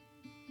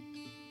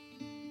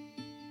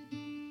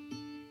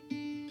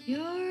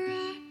You're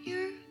at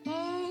your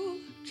old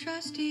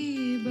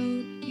trusty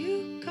boat.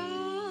 You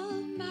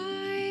call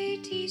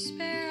mighty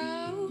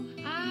sparrow.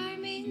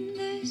 I'm in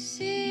the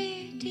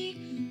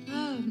city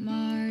of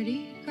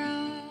Mardi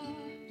Gras.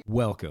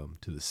 Welcome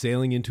to the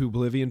Sailing into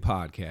Oblivion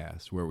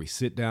podcast, where we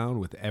sit down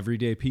with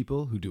everyday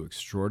people who do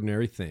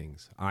extraordinary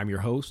things. I'm your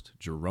host,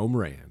 Jerome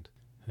Rand.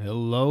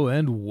 Hello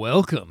and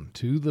welcome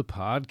to the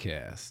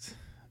podcast.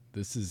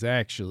 This is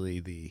actually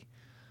the,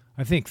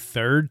 I think,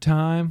 third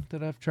time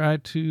that I've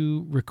tried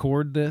to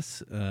record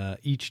this.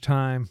 Each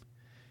time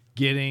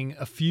getting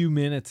a few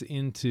minutes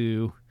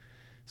into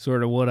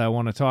sort of what I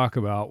want to talk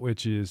about,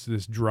 which is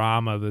this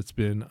drama that's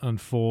been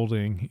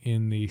unfolding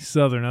in the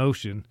Southern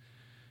Ocean.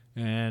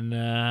 And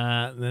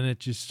then it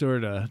just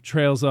sort of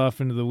trails off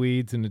into the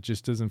weeds and it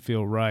just doesn't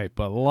feel right.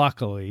 But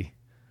luckily,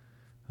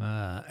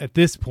 at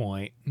this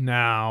point,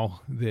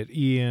 now that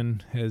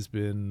Ian has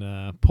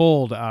been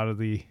pulled out of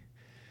the,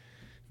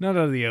 not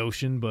out of the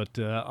ocean, but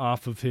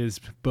off of his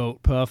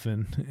boat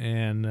Puffin,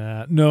 and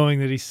knowing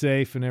that he's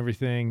safe and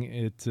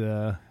everything,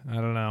 I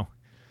don't know.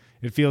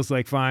 It feels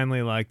like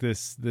finally like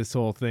this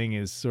whole thing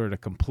is sort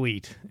of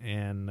complete.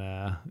 And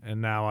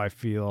now I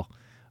feel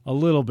a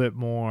little bit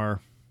more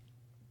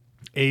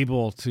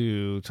able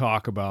to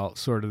talk about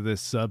sort of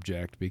this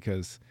subject,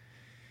 because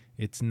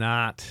it's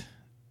not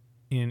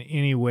in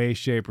any way,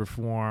 shape, or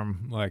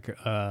form like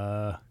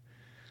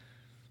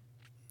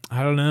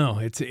I don't know.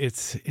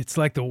 It's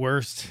like the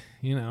worst,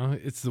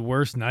 it's the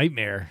worst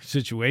nightmare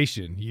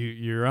situation.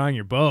 You're on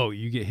your boat,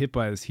 you get hit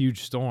by this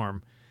huge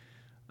storm.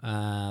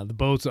 The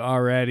boat's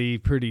already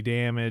pretty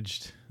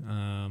damaged.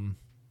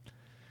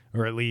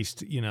 Or at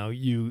least,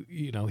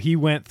 he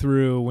went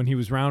through when he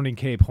was rounding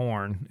Cape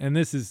Horn, and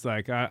this is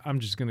like,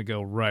 I'm just going to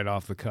go right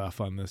off the cuff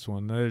on this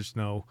one. I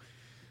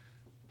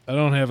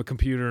don't have a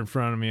computer in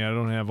front of me. I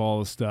don't have all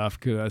the stuff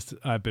because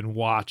I've been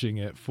watching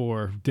it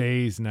for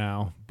days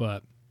now,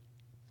 but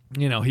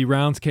he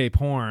rounds Cape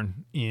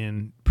Horn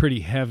in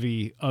pretty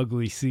heavy,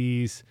 ugly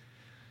seas,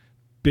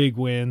 big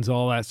winds,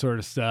 all that sort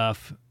of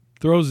stuff,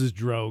 throws his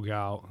drogue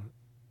out,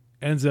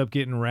 ends up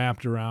getting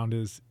wrapped around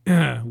his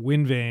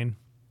wind vane,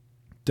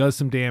 does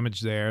some damage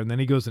there, and then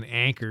he goes and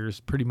anchors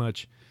pretty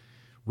much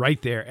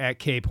right there at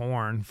Cape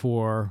Horn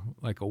for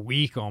like a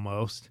week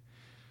almost,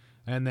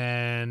 and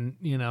then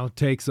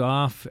takes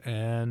off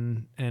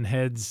and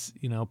heads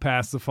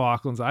past the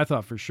Falklands. I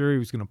thought for sure he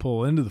was going to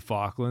pull into the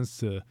Falklands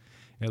to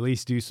at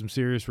least do some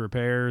serious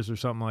repairs or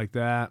something like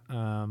that,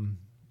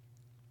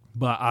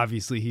 but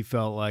obviously he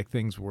felt like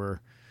things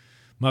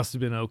must have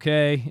been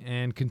okay,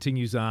 and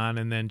continues on,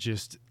 and then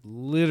just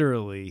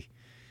literally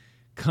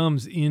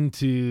comes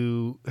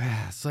into,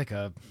 it's like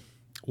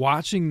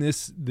watching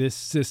this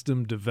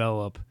system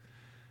develop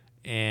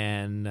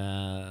and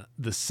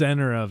the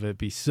center of it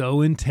be so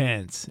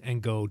intense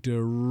and go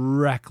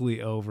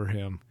directly over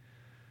him.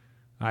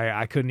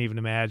 I couldn't even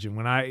imagine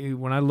when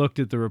I looked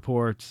at the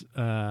reports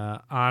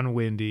on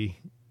Windy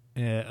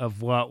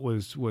of what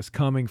was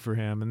coming for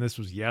him, and this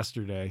was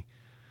yesterday.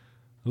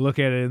 Look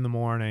at it in the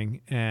morning,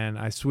 and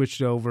I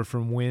switched over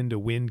from wind to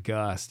wind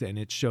gust, and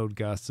it showed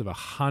gusts of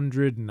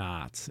 100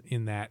 knots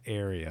in that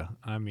area.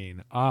 I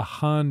mean,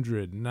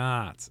 100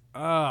 knots.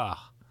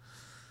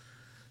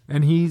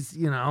 And he's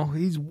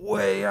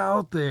way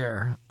out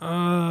there.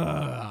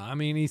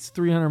 He's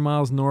 300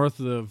 miles north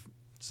of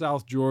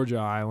South Georgia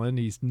Island.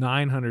 He's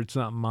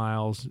 900-something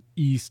miles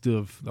east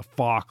of the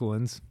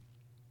Falklands.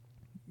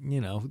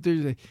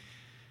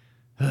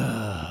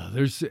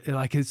 There's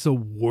like, it's the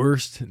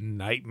worst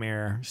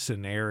nightmare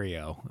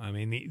scenario. I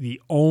mean,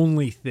 the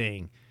only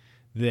thing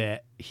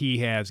that he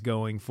has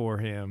going for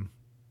him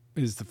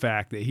is the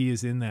fact that he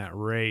is in that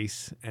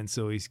race, and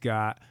so he's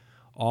got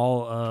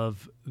all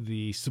of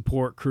the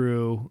support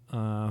crew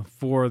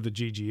for the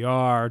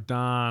GGR,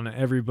 Don,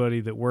 everybody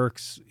that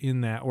works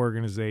in that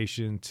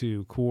organization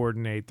to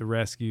coordinate the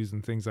rescues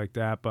and things like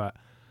that. But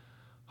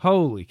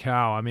holy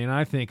cow, I mean,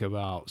 I think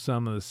about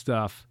some of the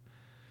stuff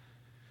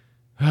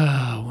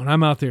when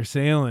I'm out there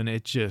sailing,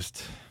 it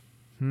just,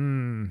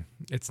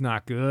 it's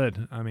not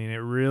good. I mean, it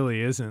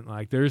really isn't.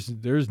 Like,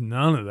 there's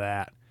none of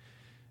that.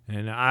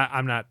 And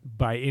I'm not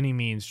by any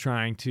means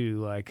trying to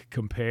like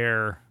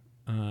compare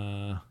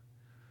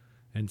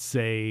and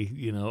say,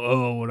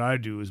 what I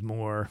do is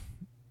more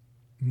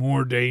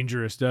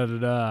dangerous,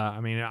 da-da-da.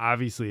 I mean,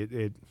 obviously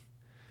it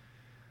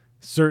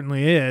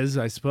certainly is,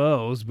 I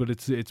suppose, but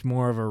it's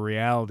more of a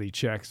reality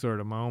check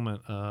sort of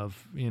moment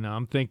of,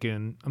 I'm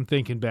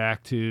thinking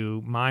back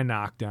to my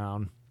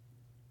knockdown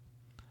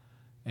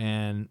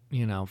and,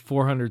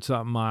 400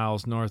 something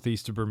miles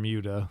northeast of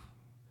Bermuda.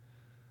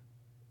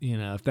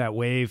 If that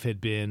wave had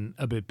been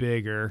a bit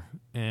bigger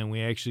and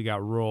we actually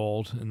got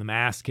rolled and the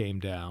mast came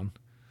down,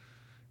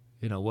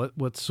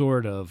 what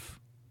sort of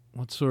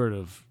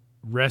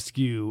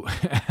rescue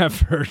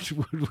effort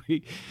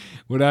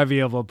would I be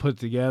able to put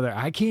together?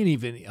 I can't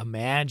even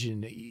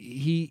imagine.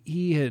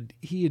 He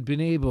had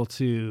been able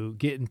to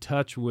get in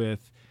touch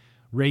with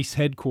race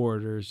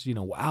headquarters,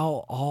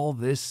 while all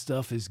this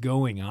stuff is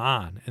going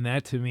on. And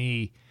that, to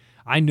me,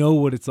 I know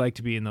what it's like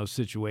to be in those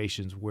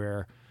situations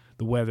where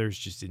The weather's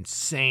just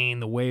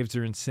insane. The waves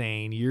are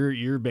insane.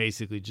 You're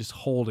basically just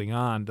holding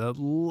on. The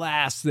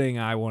last thing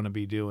I want to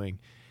be doing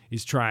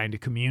is trying to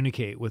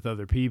communicate with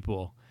other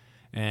people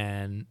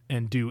and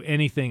do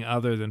anything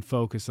other than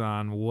focus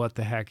on what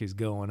the heck is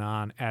going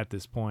on at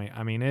this point.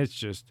 I mean, it's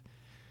just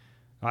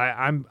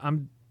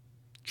I'm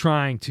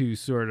trying to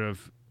sort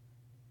of,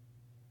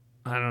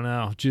 I don't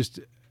know, just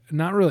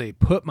not really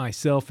put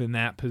myself in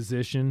that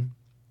position.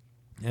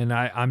 And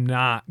I'm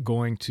not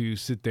going to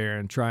sit there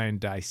and try and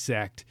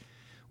dissect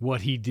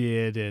what he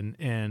did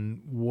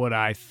and what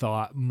I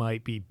thought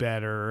might be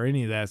better or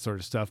any of that sort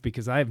of stuff,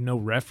 because I have no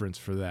reference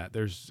for that.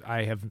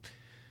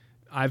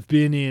 I've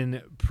been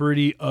in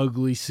pretty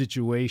ugly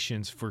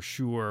situations for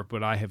sure,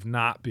 but I have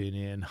not been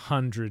in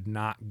 100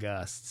 knot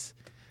gusts,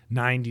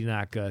 90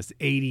 knot gusts,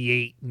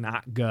 88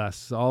 knot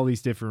gusts, all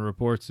these different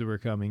reports that were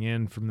coming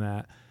in from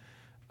that.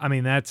 I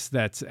mean, that's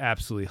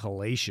absolutely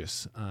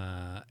hellacious.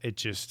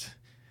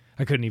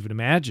 I couldn't even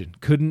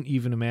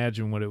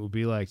imagine what it would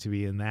be like to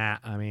be in that.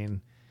 I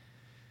mean,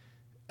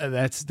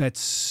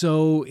 that's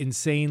so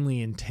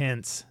insanely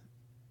intense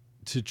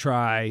to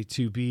try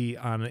to be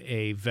on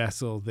a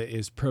vessel that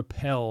is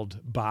propelled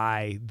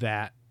by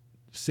that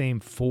same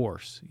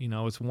force. You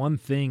know, it's one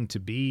thing to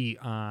be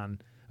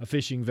on a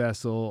fishing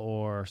vessel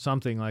or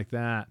something like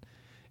that,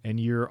 and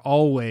you're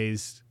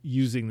always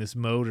using this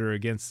motor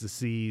against the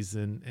seas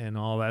and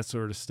all that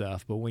sort of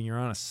stuff. But when you're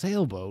on a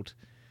sailboat,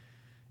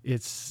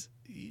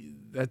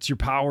 that's your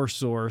power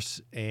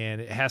source,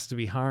 and it has to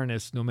be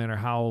harnessed no matter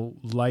how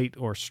light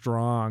or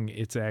strong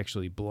it's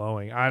actually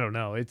blowing. I don't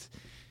know. It's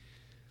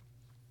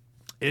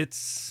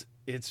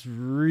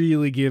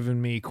really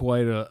given me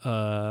quite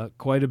a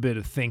bit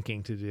of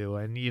thinking to do.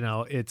 And, you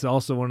know, it's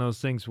also one of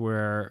those things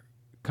where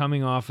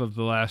coming off of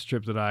the last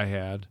trip that I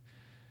had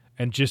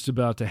and just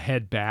about to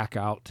head back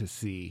out to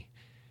sea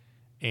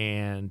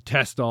and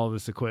test all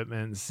this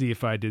equipment and see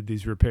if I did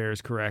these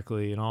repairs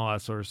correctly and all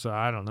that sort of stuff.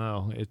 I don't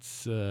know.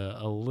 It's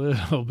a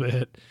little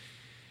bit,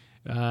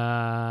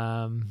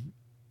 I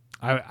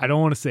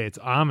don't want to say it's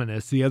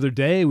ominous. The other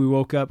day we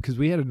woke up because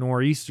we had a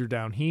nor'easter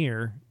down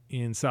here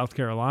in South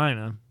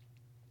Carolina,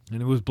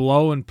 and it was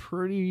blowing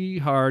pretty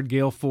hard,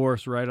 gale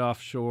force right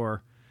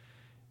offshore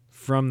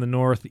from the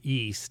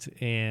northeast.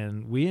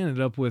 And we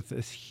ended up with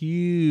this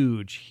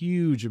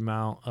huge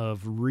amount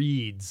of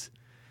reeds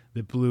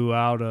that blew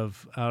out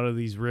of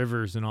these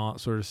rivers and all that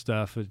sort of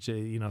stuff.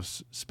 You know,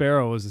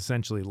 Sparrow was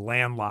essentially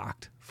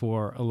landlocked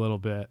for a little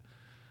bit.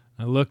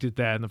 I looked at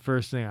that, and the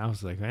first thing I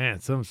was like, man,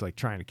 someone's like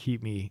trying to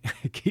keep me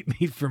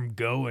from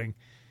going.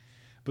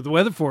 But the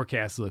weather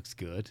forecast looks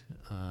good,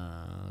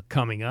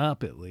 coming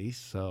up at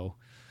least. So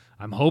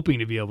I'm hoping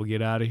to be able to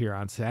get out of here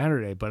on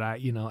Saturday. But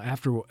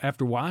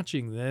after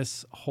watching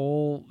this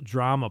whole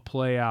drama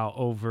play out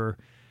over,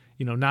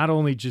 you know, not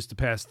only just the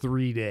past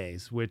 3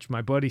 days, which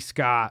my buddy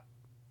Scott,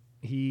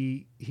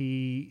 he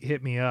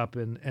hit me up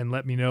and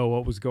let me know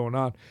what was going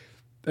on,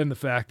 and the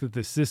fact that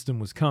the system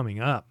was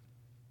coming up.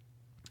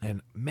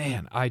 And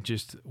man,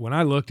 when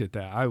I looked at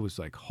that, I was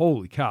like,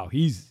 holy cow,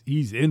 he's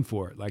in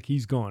for it. Like,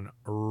 he's going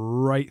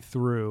right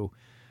through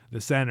the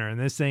center. And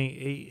this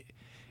thing,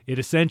 it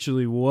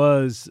essentially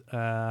was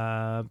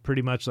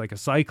pretty much like a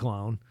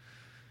cyclone.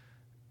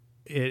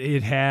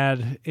 It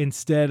had,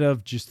 instead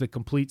of just the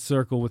complete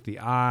circle with the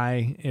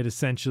eye, it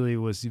essentially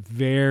was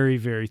very,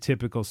 very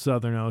typical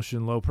Southern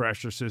Ocean low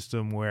pressure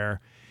system, where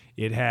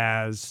it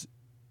has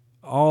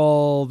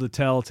all the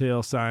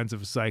telltale signs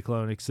of a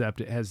cyclone,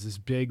 except it has this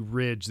big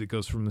ridge that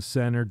goes from the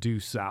center due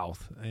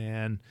south.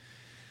 And,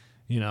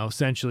 you know,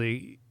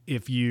 essentially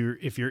if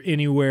you're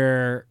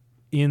anywhere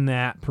in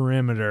that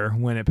perimeter,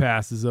 when it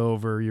passes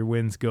over, your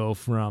winds go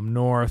from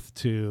north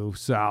to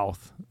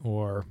south,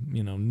 or,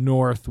 you know,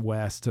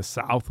 northwest to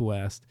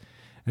southwest.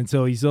 And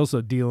so he's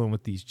also dealing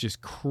with these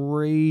just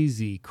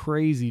crazy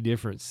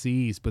different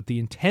seas. But the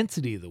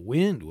intensity of the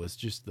wind was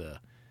just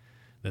the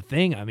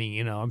thing. I mean,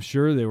 you know, I'm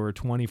sure there were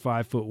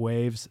 25-foot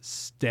waves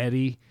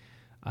steady,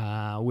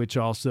 which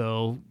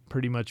also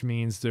pretty much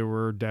means there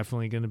were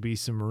definitely going to be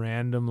some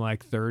random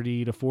like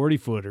 30 to 40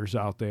 footers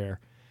out there,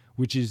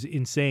 which is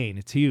insane.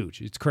 It's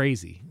huge. It's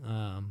crazy.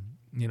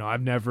 You know,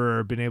 I've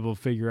never been able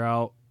to figure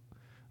out,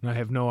 and I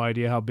have no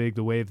idea how big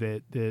the wave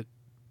that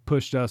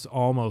pushed us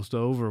almost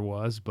over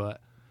was,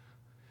 but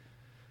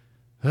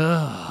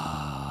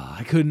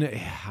I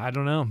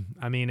don't know.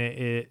 I mean,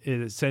 it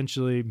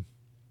essentially,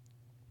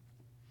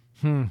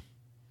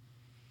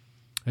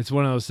 it's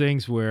one of those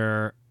things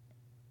where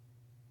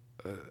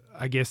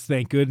I guess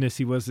thank goodness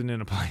he wasn't in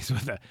a place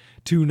with a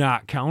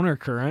 2-knot counter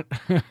current,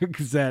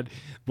 because that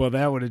would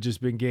have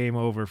just been game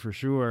over for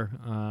sure.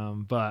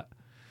 But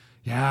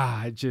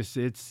yeah,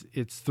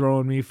 it's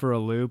throwing me for a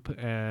loop,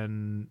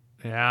 and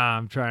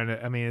yeah,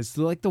 it's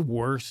like the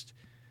worst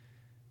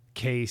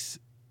case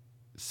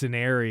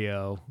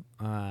scenario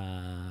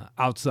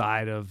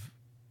outside of,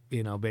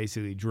 you know,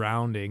 basically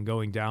drowning,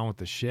 going down with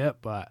the ship.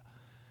 But,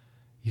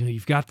 you know,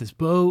 you've got this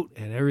boat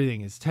and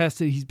everything is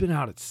tested. He's been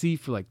out at sea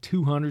for like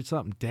 200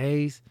 something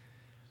days.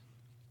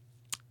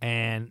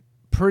 And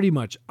pretty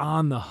much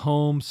on the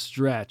home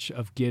stretch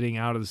of getting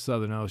out of the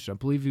Southern Ocean. I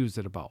believe he was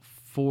at about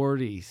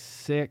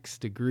 46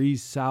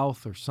 degrees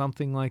south or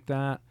something like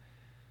that.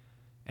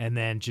 And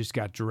then just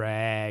got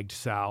dragged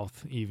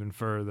south even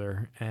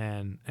further.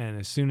 And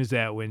as soon as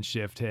that wind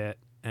shift hit,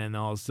 and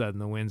all of a sudden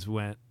the winds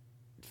went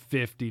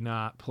 50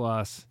 knot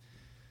plus.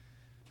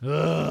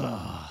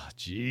 Ugh,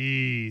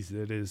 jeez,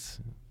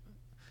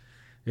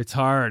 it's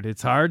hard.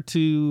 It's hard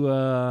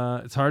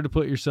to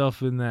put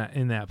yourself in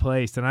that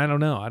place. And I don't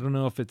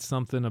know if it's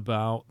something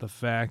about the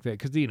fact that,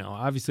 because,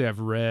 obviously I've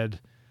read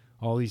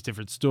all these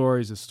different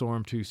stories, a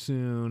storm too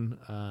soon,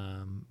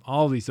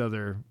 all these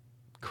other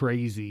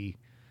crazy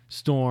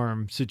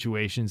storm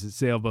situations that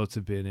sailboats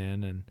have been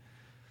in,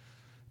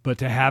 but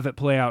to have it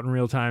play out in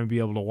real time and be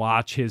able to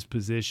watch his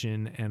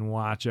position and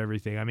watch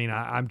everything. I mean,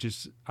 I'm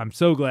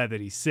so glad that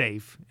he's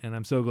safe, and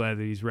I'm so glad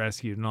that he's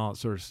rescued and all that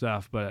sort of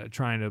stuff, but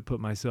trying to put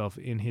myself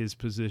in his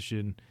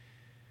position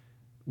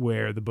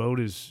where the boat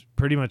is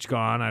pretty much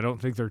gone. I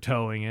don't think they're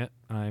towing it.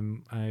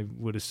 I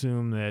would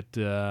assume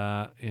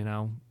that,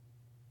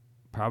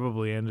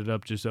 probably ended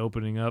up just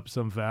opening up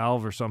some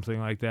valve or something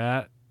like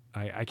that.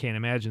 I can't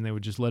imagine they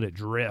would just let it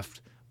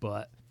drift,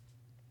 but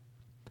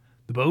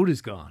the boat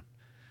is gone.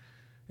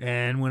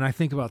 And when I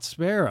think about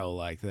Sparrow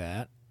like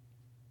that,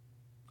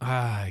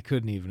 I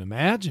couldn't even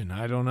imagine.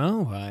 I don't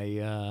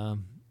know.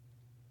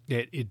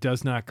 It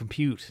does not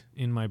compute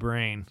in my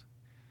brain.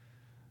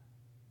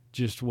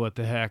 Just what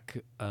the heck.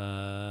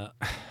 I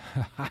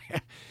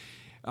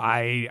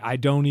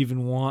don't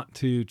even want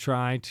to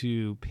try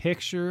to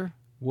picture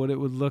what it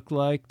would look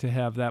like to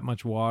have that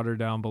much water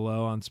down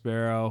below on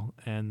Sparrow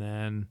and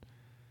then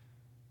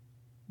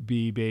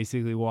be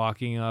basically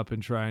walking up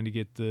and trying to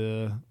get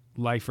the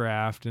life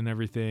raft and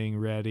everything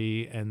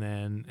ready, and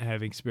then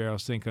having Sparrow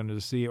sink under the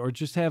sea, or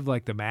just have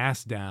like the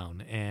mast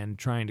down and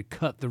trying to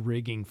cut the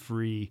rigging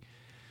free.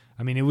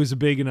 I mean, it was a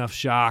big enough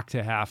shock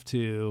to have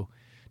to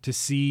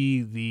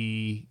see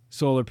the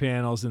solar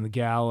panels and the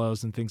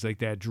gallows and things like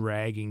that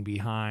dragging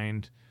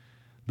behind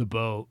the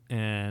boat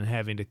and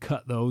having to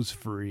cut those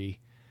free.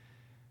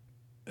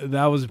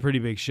 That was a pretty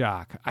big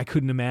shock. I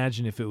couldn't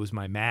imagine if it was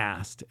my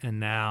mast, and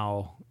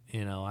now,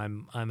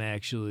 I'm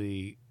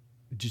actually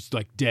just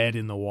like dead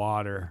in the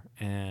water,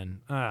 and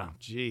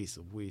geez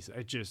Louise,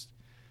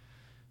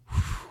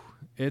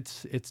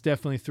 it's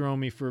definitely thrown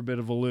me for a bit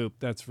of a loop,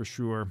 that's for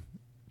sure.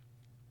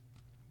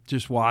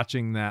 Just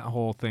watching that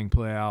whole thing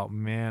play out,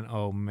 man,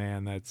 oh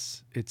man,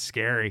 it's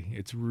scary.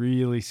 It's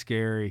really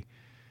scary,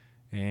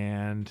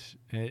 and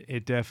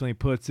it definitely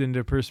puts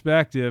into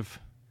perspective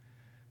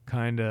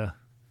kind of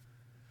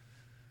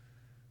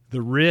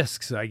the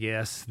risks, I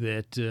guess,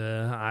 that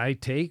I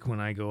take when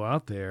I go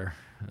out there.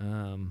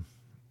 And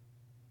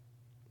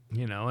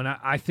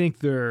I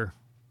think I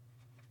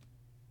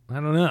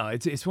don't know.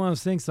 It's one of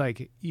those things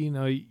like,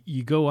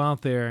 you go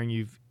out there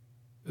and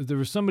there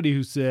was somebody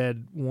who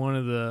said one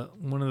of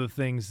the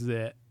things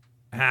that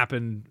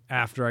happened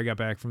after I got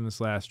back from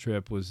this last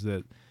trip was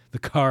that the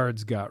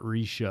cards got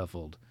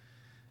reshuffled,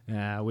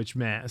 which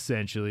meant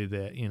essentially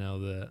that,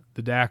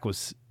 the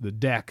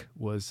deck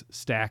was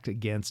stacked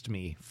against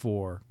me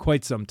for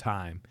quite some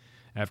time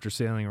after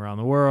sailing around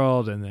the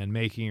world and then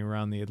making it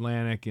around the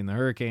Atlantic in the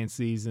hurricane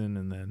season,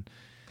 and then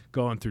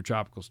going through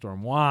Tropical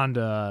Storm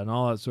Wanda and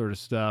all that sort of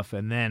stuff,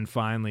 and then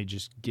finally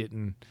just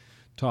getting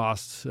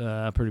tossed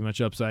pretty much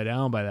upside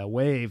down by that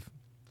wave.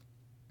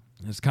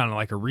 It's kind of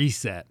like a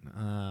reset,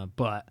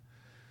 but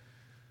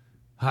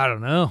I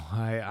don't know.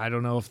 I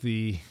don't know if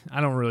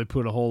I don't really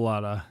put a whole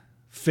lot of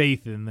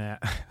faith in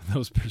that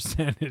those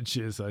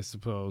percentages, I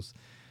suppose.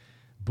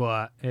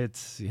 But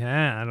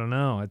I don't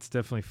know. It's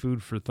definitely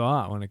food for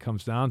thought when it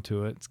comes down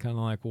to it. It's kind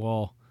of like,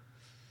 well,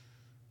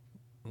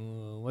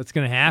 what's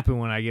going to happen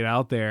when I get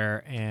out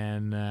there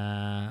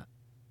and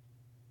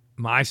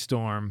my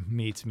storm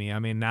meets me? I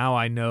mean, now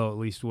I know at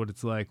least what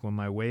it's like when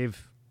my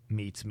wave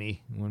meets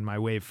me, when my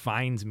wave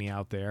finds me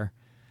out there.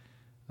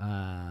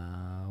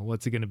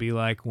 What's it going to be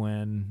like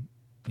when,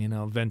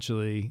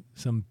 eventually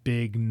some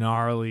big,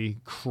 gnarly,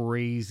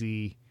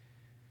 crazy,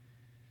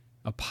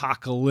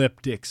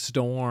 apocalyptic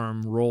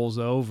storm rolls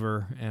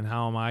over, and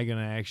how am I going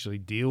to actually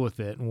deal with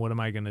it, and what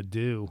am I going to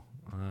do?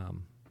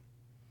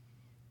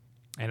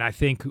 And I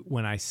think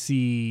when I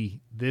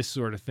see this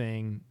sort of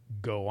thing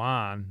go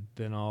on,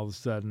 then all of a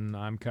sudden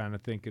I'm kind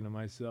of thinking to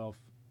myself,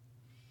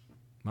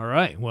 all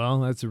right, well,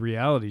 that's a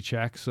reality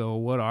check. So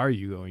what are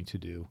you going to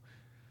do?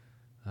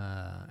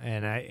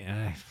 And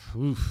I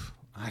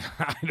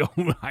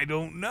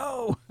don't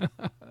know.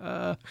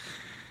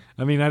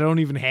 I mean, I don't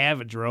even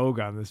have a drogue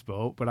on this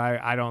boat, but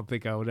I don't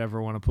think I would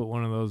ever want to put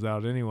one of those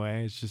out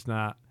anyway. It's just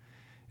not,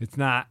 it's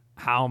not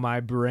how my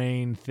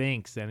brain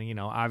thinks. And,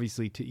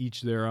 obviously to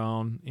each their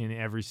own in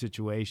every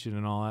situation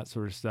and all that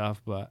sort of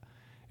stuff, but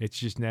it's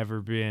just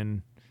never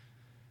been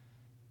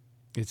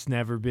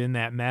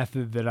that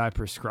method that I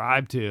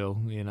prescribe to.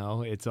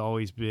 It's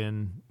always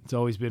been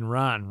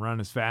run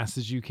as fast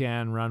as you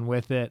can, run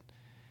with it,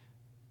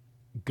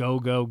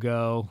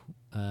 go,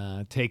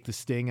 take the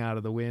sting out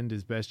of the wind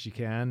as best you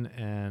can,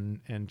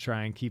 and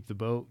try and keep the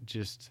boat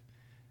just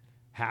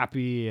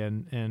happy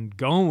and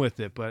going with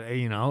it. But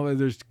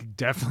there's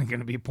definitely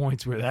going to be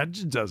points where that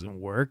just doesn't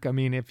work. I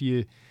mean, if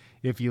you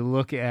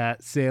look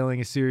at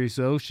Sailing a Serious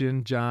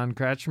Ocean, John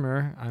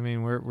Kretschmer, I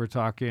mean, we're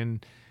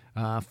talking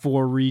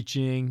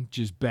forereaching,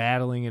 just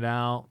battling it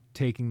out,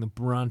 taking the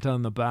brunt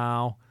on the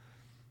bow,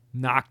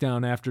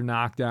 knockdown after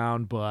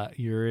knockdown, but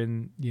you're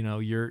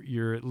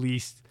at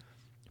least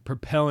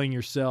propelling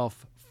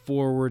yourself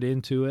forward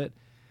into it.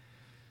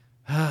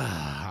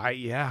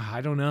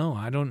 I don't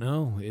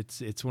know.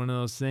 It's one of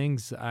those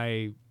things.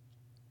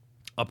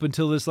 Up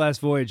until this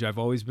last voyage, I've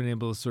always been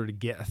able to sort of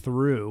get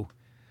through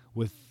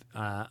with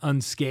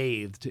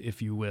unscathed,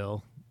 if you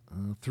will,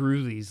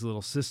 through these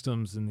little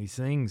systems and these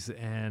things.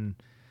 And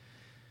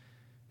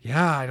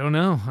yeah, I don't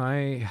know.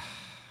 I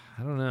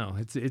don't know.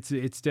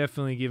 It's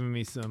definitely given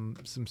me some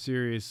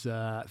serious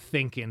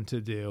thinking to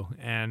do.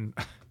 And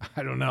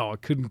I don't know.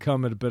 It couldn't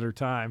come at a better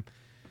time.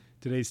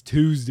 Today's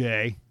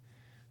Tuesday.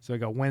 So I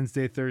got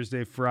Wednesday,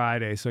 Thursday,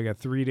 Friday. So I got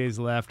 3 days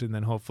left, and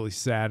then hopefully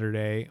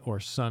Saturday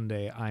or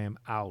Sunday I am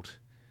out.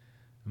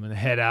 I'm going to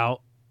head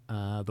out.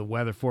 The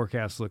weather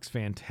forecast looks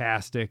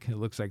fantastic. It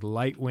looks like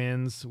light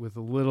winds with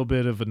a little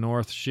bit of a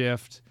north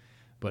shift,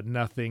 but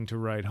nothing to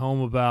write home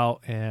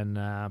about. And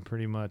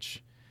pretty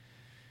much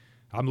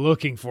I'm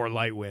looking for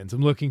light winds.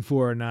 I'm looking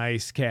for a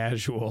nice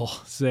casual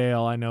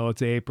sail. I know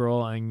it's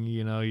April, and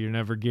you're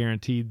never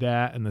guaranteed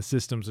that, and the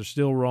systems are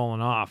still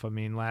rolling off. I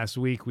mean, last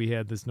week we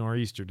had this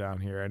nor'easter down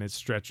here, and it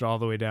stretched all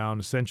the way down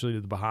essentially to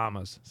the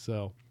Bahamas.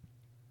 So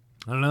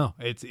I don't know.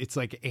 It's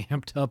like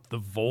amped up the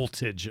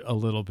voltage a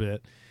little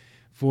bit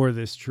for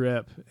this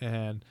trip,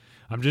 and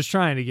I'm just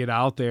trying to get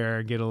out there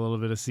and get a little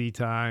bit of sea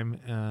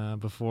time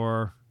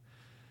before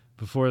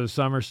the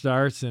summer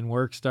starts and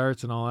work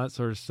starts and all that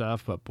sort of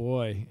stuff. But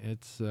boy,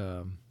 it's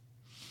I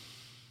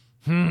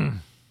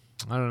don't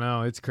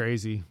know, it's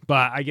crazy.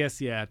 But I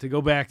guess, yeah, to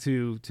go back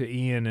to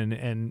Ian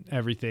and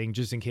everything,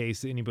 just in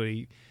case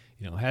anybody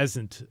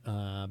hasn't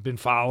been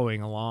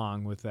following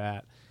along with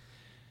that.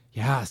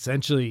 Yeah,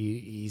 essentially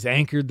he's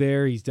anchored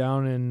there. He's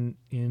down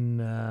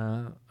in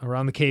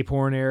around the Cape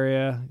Horn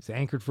area. He's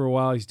anchored for a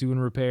while. He's doing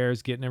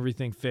repairs, getting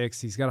everything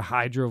fixed. He's got a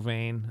hydro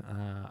vane.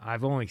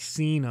 I've only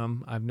seen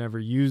them. I've never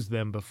used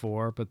them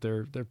before, but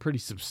they're pretty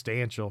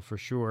substantial for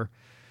sure.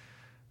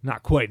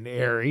 Not quite an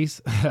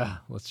Aries.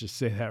 Let's just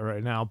say that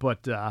right now,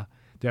 but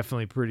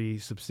definitely pretty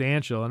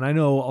substantial. And I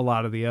know a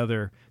lot of the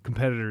other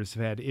competitors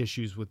have had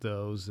issues with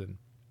those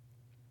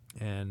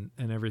and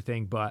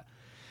everything, but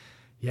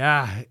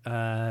yeah,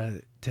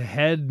 to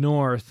head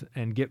north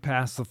and get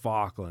past the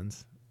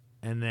Falklands,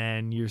 and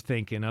then you're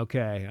thinking,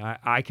 okay,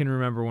 I can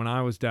remember when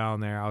I was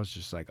down there, I was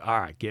just like, all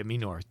right, get me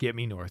north,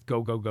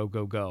 go, go, go,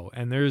 go, go.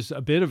 And there's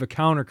a bit of a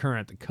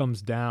countercurrent that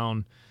comes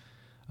down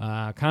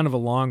kind of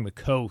along the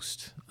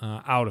coast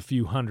out a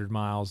few hundred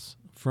miles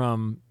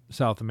from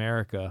South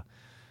America.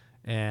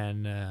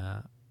 And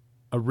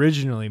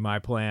originally my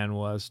plan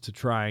was to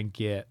try and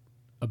get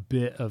a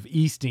bit of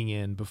easting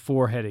in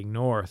before heading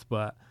north,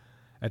 but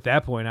at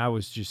that point, I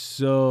was just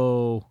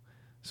so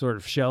sort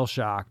of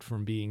shell-shocked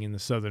from being in the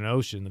Southern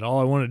Ocean that all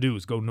I wanted to do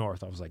was go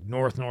north. I was like,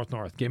 north.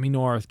 Get me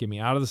north. Get me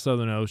out of the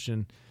Southern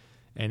Ocean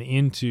and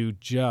into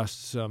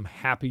just some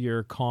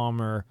happier,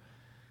 calmer,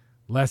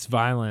 less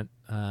violent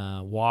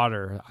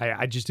water.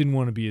 I just didn't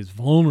want to be as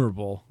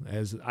vulnerable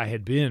as I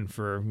had been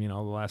for, the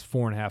last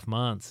 4.5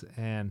 months.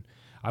 And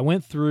I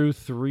went through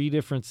 3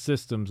 different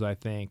systems, I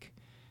think,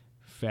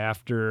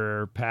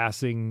 after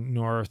passing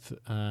north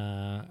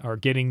or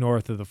getting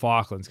north of the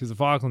Falklands, because the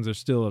Falklands are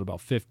still at about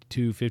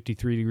 52,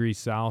 53 degrees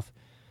south.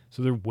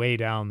 So they're way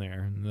down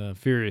there in the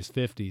furious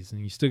 50s,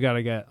 and you still got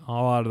to get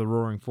all out of the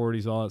roaring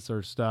 40s, all that sort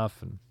of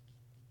stuff. And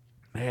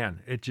man,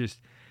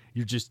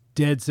 you're just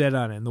dead set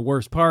on it. And the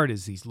worst part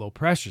is these low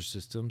pressure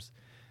systems,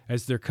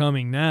 as they're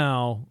coming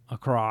now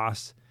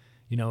across,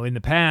 in the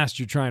past,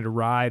 you're trying to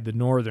ride the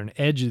northern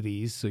edge of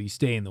these, so you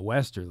stay in the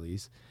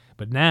westerlies.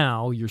 But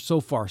now you're so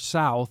far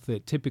south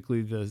that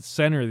typically the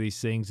center of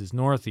these things is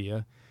north of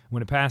you.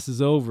 When it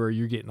passes over,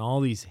 you're getting all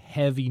these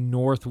heavy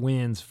north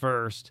winds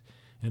first,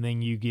 and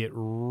then you get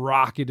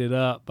rocketed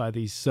up by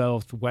these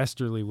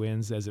southwesterly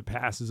winds as it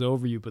passes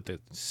over you, but the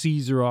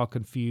seas are all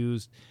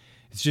confused.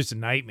 It's just a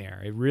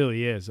nightmare. It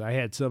really is. I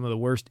had some of the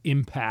worst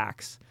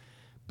impacts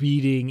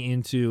beating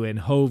into and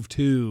hove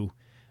to,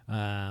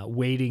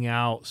 waiting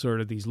out sort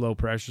of these low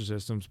pressure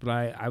systems.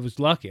 But I was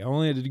lucky. I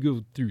only had to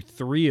go through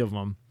 3 of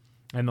them.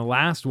 And the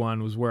last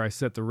one was where I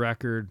set the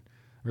record,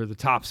 or the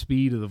top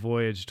speed of the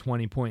voyage,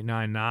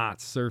 20.9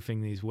 knots,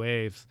 surfing these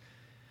waves.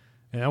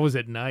 And that was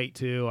at night,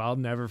 too. I'll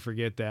never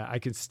forget that. I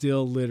can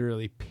still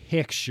literally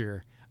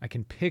picture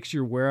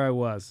where I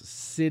was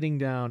sitting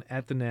down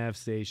at the nav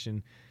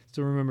station.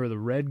 Still remember the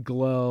red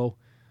glow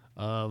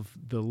of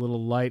the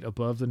little light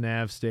above the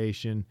nav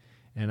station.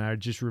 And I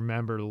just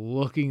remember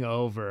looking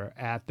over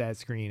at that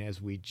screen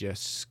as we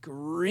just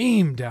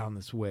screamed down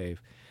this wave.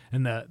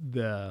 And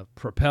the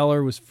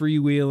propeller was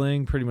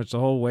freewheeling pretty much the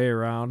whole way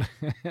around.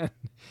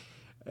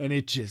 and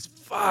it just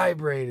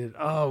vibrated.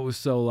 Oh, it was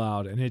so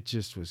loud, and it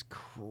just was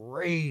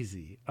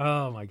crazy.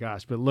 Oh my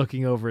gosh. But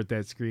looking over at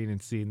that screen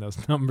and seeing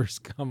those numbers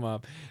come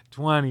up,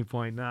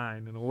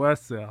 20.9 in a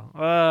West Sail.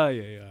 Oh,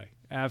 yeah.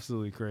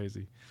 Absolutely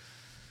crazy.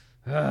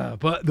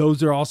 But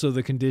those are also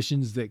the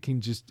conditions that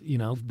can just,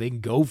 they can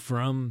go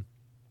from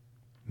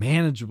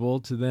manageable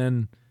to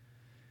then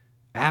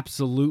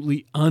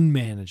absolutely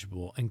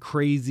unmanageable and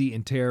crazy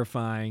and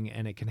terrifying,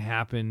 and it can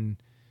happen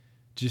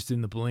just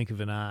in the blink of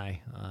an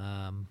eye.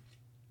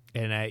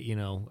 And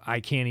I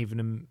can't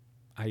even,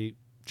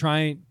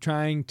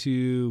 trying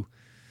to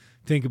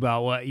think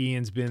about what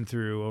Ian's been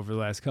through over the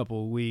last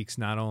couple of weeks,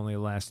 not only the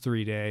last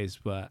 3 days,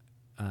 but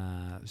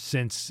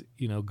since,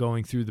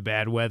 going through the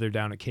bad weather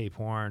down at Cape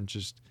Horn,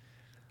 just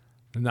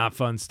not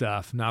fun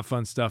stuff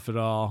at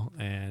all.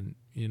 And,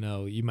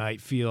 you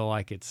might feel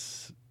like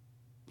it's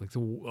like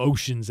the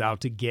ocean's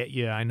out to get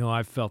you. I know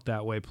I've felt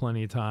that way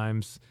plenty of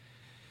times.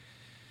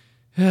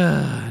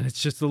 And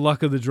it's just the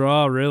luck of the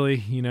draw, really.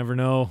 You never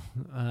know.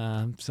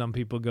 Some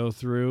people go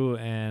through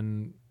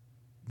and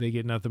they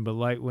get nothing but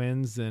light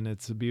winds, and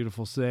it's a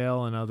beautiful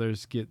sail, and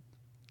others get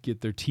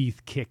their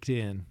teeth kicked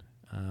in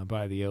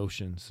by the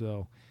ocean.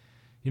 So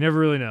you never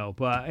really know.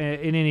 But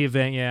in any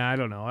event, yeah, I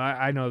don't know.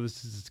 I know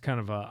this is kind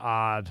of a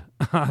odd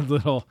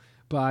little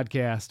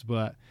podcast,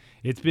 but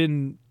it's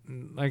been,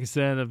 like I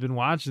said, I've been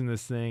watching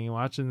this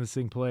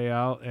thing play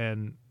out,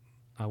 and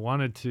I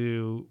wanted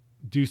to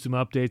do some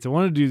updates. I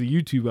want to do the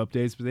YouTube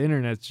updates, but the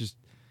internet's just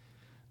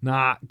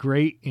not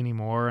great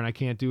anymore, and I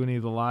can't do any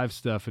of the live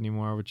stuff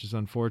anymore, which is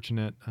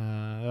unfortunate.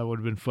 That would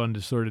have been fun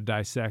to sort of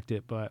dissect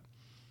it, but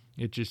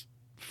it just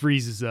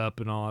freezes up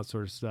and all that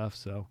sort of stuff.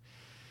 So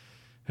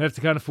I have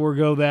to kind of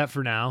forego that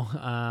for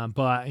now.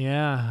 But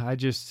yeah,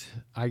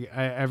 I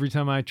every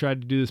time I tried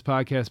to do this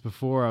podcast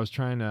before, I was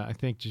trying to, I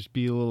think, just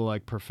be a little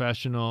like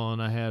professional,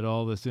 and I had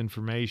all this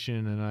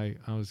information, and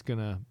I was going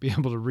to be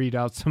able to read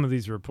out some of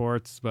these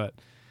reports, but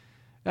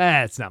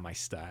it's not my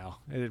style.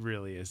 It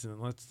really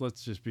isn't.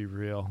 Let's just be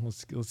real.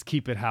 Let's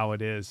keep it how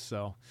it is.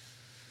 So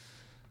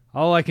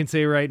all I can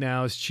say right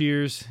now is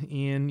cheers,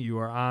 Ian. You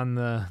are on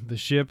the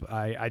ship.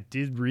 I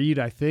did read,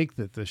 I think,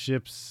 that the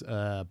ship's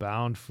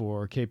bound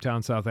for Cape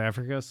Town, South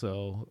Africa.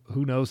 So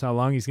who knows how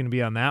long he's going to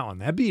be on that one.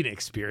 That'd be an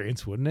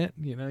experience, wouldn't it?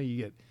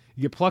 You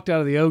get plucked out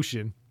of the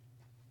ocean,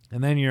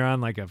 and then you're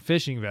on like a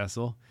fishing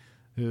vessel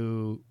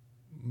who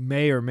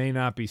may or may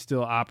not be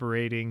still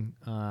operating,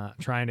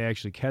 trying to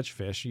actually catch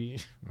fish. You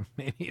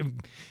maybe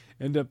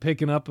end up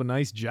picking up a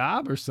nice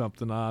job or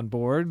something on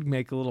board,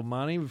 make a little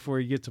money before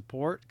you get to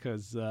port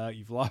because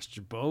you've lost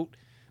your boat.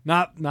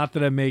 Not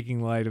that I'm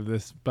making light of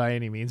this by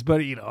any means, but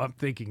I'm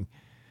thinking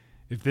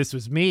if this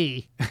was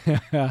me,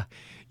 the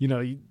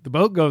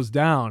boat goes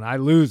down, I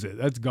lose it.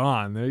 That's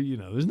gone.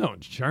 There's no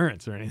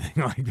insurance or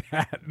anything like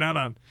that. Not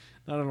on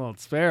Old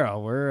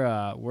Sparrow.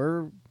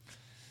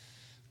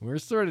 We're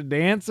sort of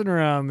dancing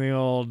around the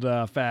old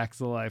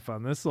facts of life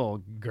on this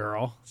old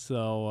girl.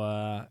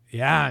 So,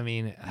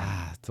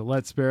 to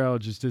let Sparrow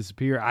just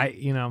disappear, I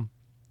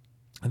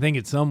think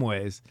in some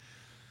ways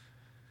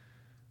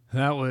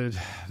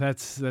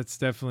that's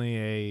definitely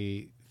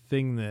a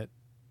thing that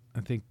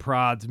I think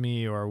prods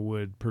me or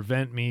would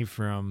prevent me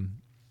from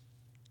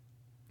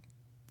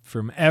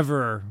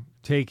ever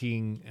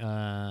getting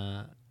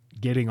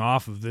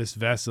off of this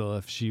vessel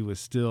if she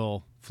was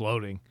still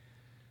floating.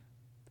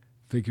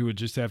 I think it would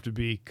just have to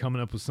be coming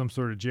up with some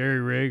sort of jerry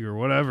rig or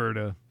whatever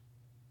to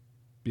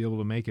be able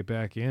to make it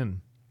back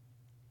in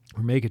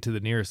or make it to the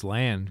nearest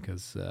land.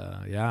 Because,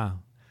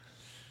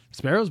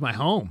 Sparrow's my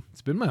home.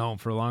 It's been my home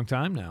for a long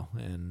time now.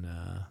 And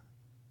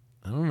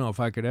I don't know if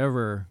I could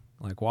ever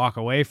walk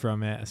away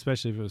from it,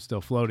 especially if it was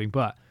still floating.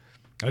 But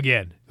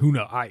again, who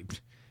knows?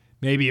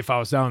 Maybe if I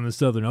was down in the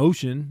Southern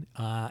Ocean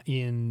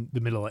in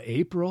the middle of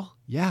April,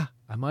 yeah,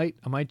 I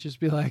might just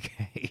be like,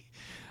 hey,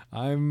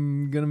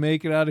 I'm going to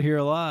make it out of here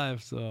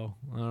alive. So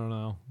I don't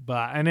know.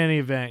 But in any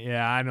event,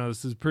 yeah, I know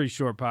this is a pretty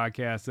short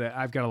podcast.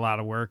 I've got a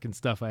lot of work and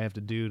stuff I have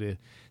to do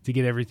to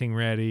get everything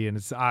ready. And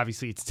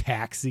it's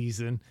tax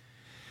season.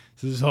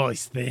 So there's all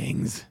these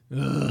things.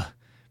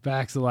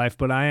 Facts of life.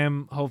 But I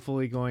am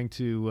hopefully going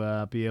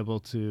to be able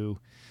to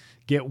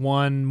get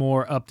one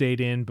more update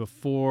in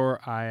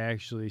before I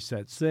actually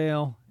set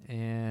sail,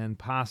 and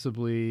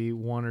possibly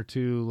one or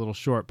two little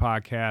short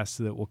podcasts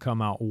that will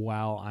come out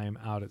while I'm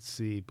out at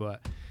sea.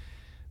 But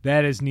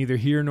that is neither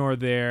here nor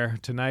there.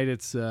 Tonight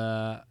it's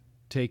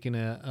taking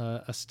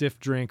a stiff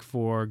drink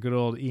for good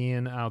old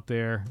Ian out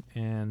there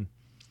and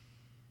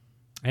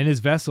his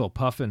vessel,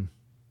 Puffin.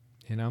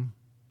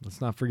 Let's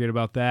not forget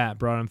about that.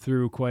 Brought him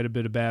through quite a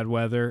bit of bad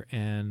weather,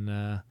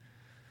 and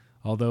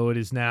although it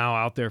is now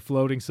out there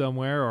floating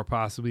somewhere or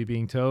possibly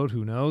being towed,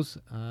 who knows?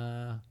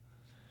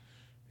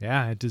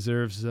 It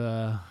deserves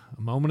a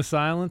moment of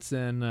silence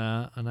and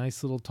a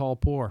nice little tall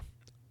pour.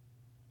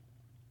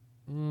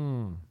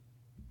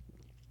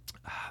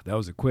 That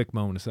was a quick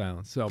moment of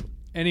silence. So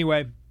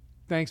anyway,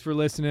 thanks for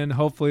listening.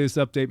 Hopefully this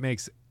update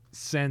makes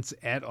sense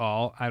at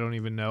all. I don't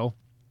even know.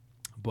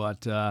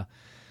 But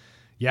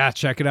Yeah,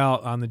 check it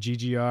out on the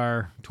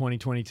GGR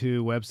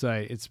 2022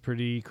 website. It's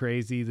pretty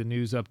crazy. The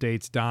news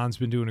updates. Don's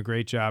been doing a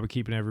great job of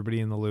keeping everybody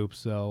in the loop.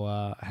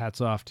 So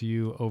hats off to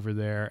you over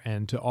there,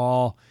 and to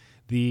all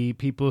the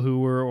people who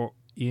were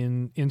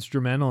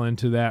instrumental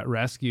into that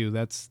rescue.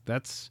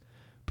 That's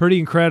pretty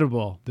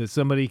incredible that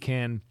somebody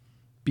can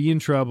be in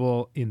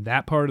trouble in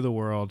that part of the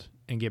world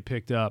and get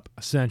picked up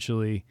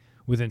essentially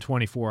within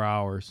 24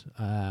 hours.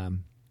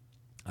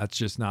 That's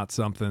just not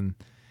something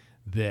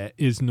that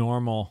is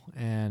normal,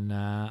 and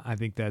I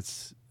think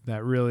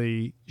that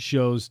really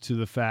shows to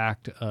the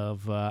fact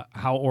of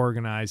how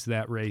organized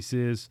that race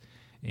is,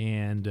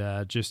 and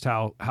just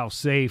how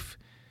safe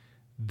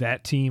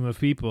that team of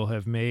people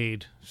have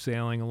made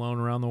sailing alone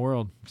around the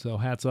world. So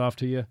hats off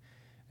to you,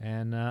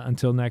 and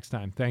until next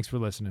time, thanks for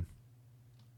listening.